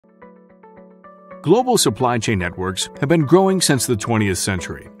Global supply chain networks have been growing since the 20th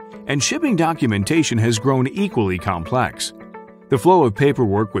century, and shipping documentation has grown equally complex. The flow of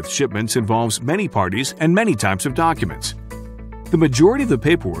paperwork with shipments involves many parties and many types of documents. The majority of the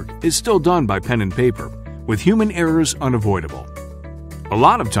paperwork is still done by pen and paper, with human errors unavoidable. A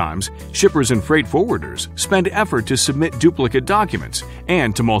lot of times, shippers and freight forwarders spend effort to submit duplicate documents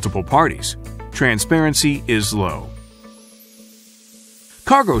and to multiple parties. Transparency is low.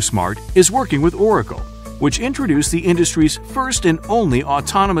 CargoSmart is working with Oracle, which introduced the industry's first and only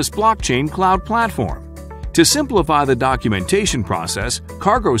autonomous blockchain cloud platform. To simplify the documentation process,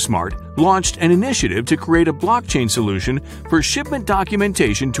 CargoSmart launched an initiative to create a blockchain solution for shipment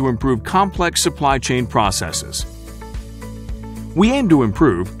documentation to improve complex supply chain processes. We aim to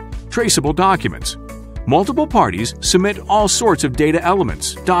improve traceable documents. Multiple parties submit all sorts of data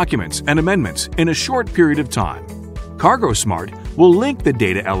elements, documents, and amendments in a short period of time. CargoSmart will link the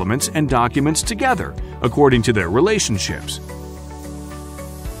data elements and documents together according to their relationships.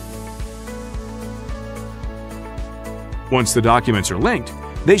 Once the documents are linked,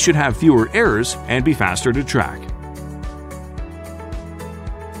 they should have fewer errors and be faster to track.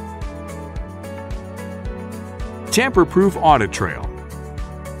 Tamper-proof audit trail.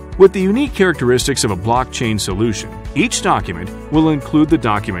 With the unique characteristics of a blockchain solution, each document will include the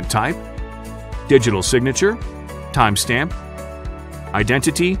document type, digital signature, timestamp,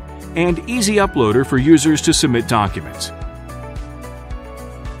 identity, and easy uploader for users to submit documents.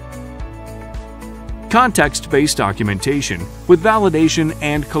 Context-based documentation with validation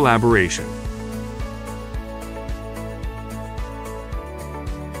and collaboration.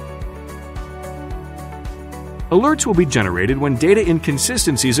 Alerts will be generated when data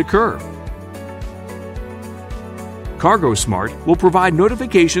inconsistencies occur. CargoSmart will provide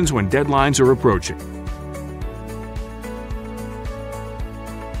notifications when deadlines are approaching.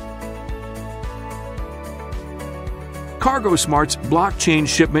 CargoSmart's blockchain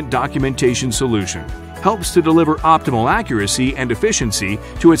shipment documentation solution helps to deliver optimal accuracy and efficiency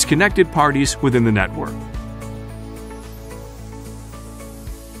to its connected parties within the network.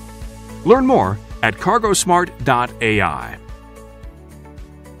 Learn more at cargosmart.ai.